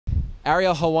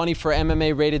Ariel Helwani for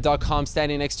MMARated.com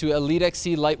standing next to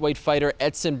EliteXC lightweight fighter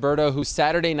Edson Berto, who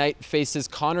Saturday night faces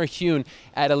Conor Heun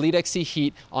at EliteXC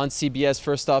Heat on CBS.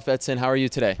 First off, Edson, how are you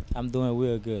today? I'm doing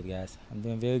real good, guys. I'm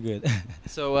doing very good.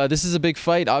 So this is a big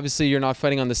fight. Obviously, you're not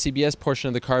fighting on the CBS portion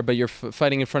of the card, but you're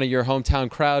fighting in front of your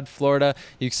hometown crowd, Florida.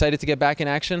 You excited to get back in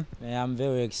action? Yeah, I'm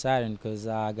very excited because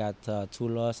I got 2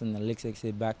 losses in the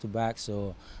EliteXC back-to-back,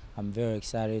 so I'm very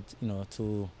excited,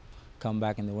 to come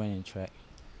back in the winning track.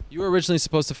 You were originally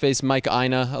supposed to face Mike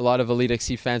Ina. A lot of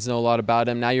EliteXC fans know a lot about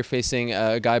him. Now you're facing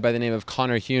a guy by the name of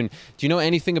Conor Heun. Do you know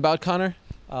anything about Conor?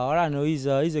 All I know, he's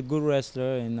a good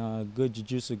wrestler and a good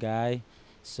jiu-jitsu guy.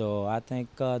 So I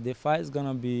think the fight is going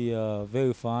to be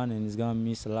very fun, and it's going to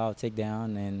miss a lot of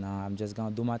takedown, and I'm just going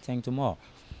to do my thing tomorrow.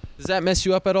 Does that mess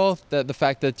you up at all, the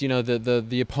fact that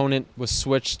the opponent was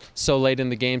switched so late in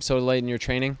the game, so late in your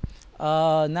training?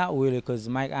 Not really, because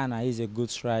Mike Anna is a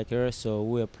good striker, so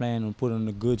we're planning on putting on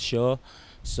a good show.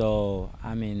 So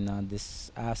I mean,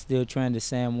 I still train the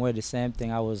same way, the same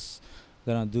thing I was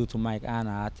gonna do to Mike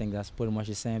Anna. I think that's pretty much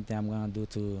the same thing I'm gonna do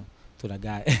to the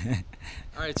guy.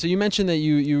 All right, so you mentioned that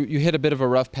you hit a bit of a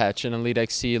rough patch in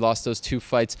EliteXC, lost those 2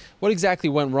 fights. What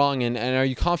exactly went wrong, and are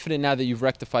you confident now that you've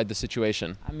rectified the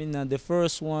situation? I mean, the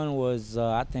first one was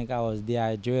I think I was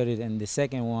dehydrated, and the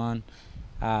second one,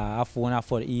 when I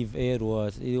fought Eve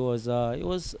Edwards, it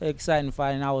was exciting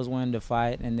fight, and I was winning the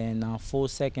fight. And then 4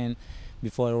 seconds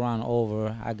before the round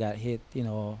over, I got hit,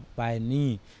 by a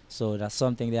knee. So that's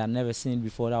something that I've never seen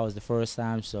before. That was the first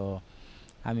time. So,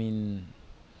 I mean,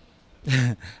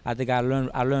 I think I learned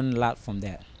a lot from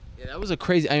that. Yeah, that was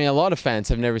a lot of fans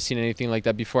have never seen anything like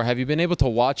that before. Have you been able to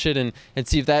watch it and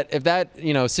see if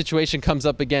that situation comes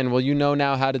up again? Will you know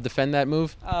now how to defend that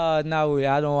move? No, really.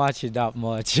 I don't watch it that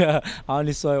much. I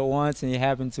only saw it once, and it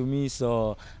happened to me,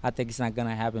 so I think it's not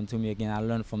gonna happen to me again. I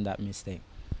learned from that mistake.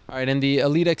 All right, and the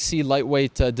EliteXC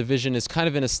lightweight division is kind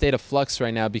of in a state of flux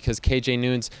right now because KJ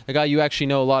Noon's, a guy you actually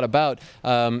know a lot about,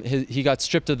 he got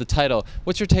stripped of the title.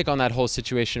 What's your take on that whole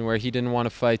situation where he didn't want to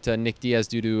fight Nick Diaz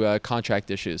due to contract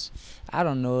issues? I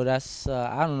don't know.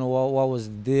 I don't know what was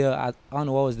the deal. I don't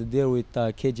know what was the deal with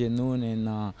KJ Noon, and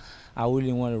I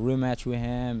really want a rematch with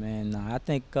him. And I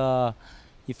think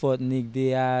he fought Nick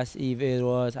Diaz, Eve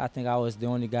Edwards. I think I was the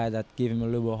only guy that gave him a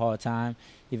little bit hard time,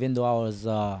 even though I was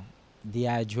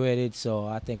dehydrated. So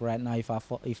I think right now, if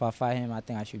I fight him, I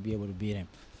think I should be able to beat him.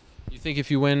 You think if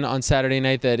you win on Saturday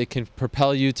night that it can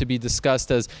propel you to be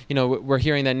discussed as, we're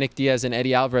hearing that Nick Diaz and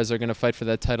Eddie Alvarez are going to fight for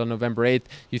that title November 8th.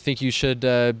 You think you should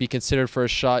be considered for a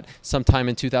shot sometime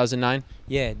in 2009?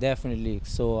 Yeah, definitely.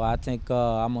 So I think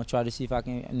I'm going to try to see if I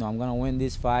can, I'm going to win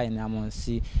this fight, and I'm going to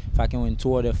see if I can win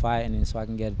 2 other fights, and then so I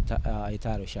can get a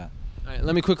title shot. All right,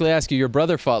 let me quickly ask you, your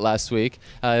brother fought last week,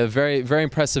 a very, very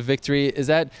impressive victory. Is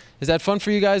that fun for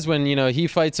you guys when, he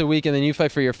fights a week and then you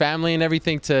fight for your family and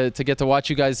everything to get to watch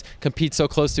you guys compete so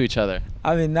close to each other?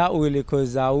 I mean, not really,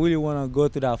 because I really want to go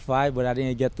to that fight, but I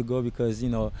didn't get to go because,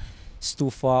 it's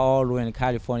too far all the way in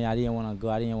California. I didn't want to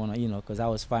go. I didn't want to, because I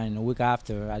was fighting a week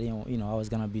after. I didn't, I was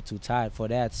going to be too tired for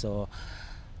that. So,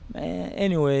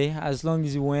 anyway, as long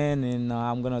as you win, and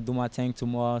I'm going to do my thing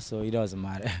tomorrow, so it doesn't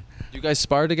matter. You guys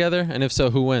spar together? And if so,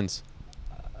 who wins?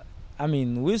 I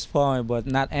mean, we're sparring, but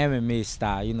not MMA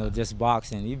style, just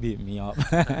boxing. He beat me up.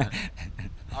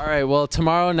 All right, well,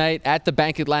 tomorrow night at the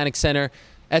Bank Atlantic Center,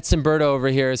 Edson Berto over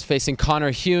here is facing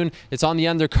Conor Heun. It's on the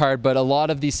undercard, but a lot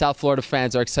of these South Florida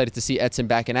fans are excited to see Edson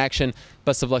back in action.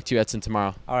 Best of luck to you, Edson,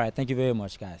 tomorrow. All right, thank you very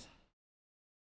much, guys.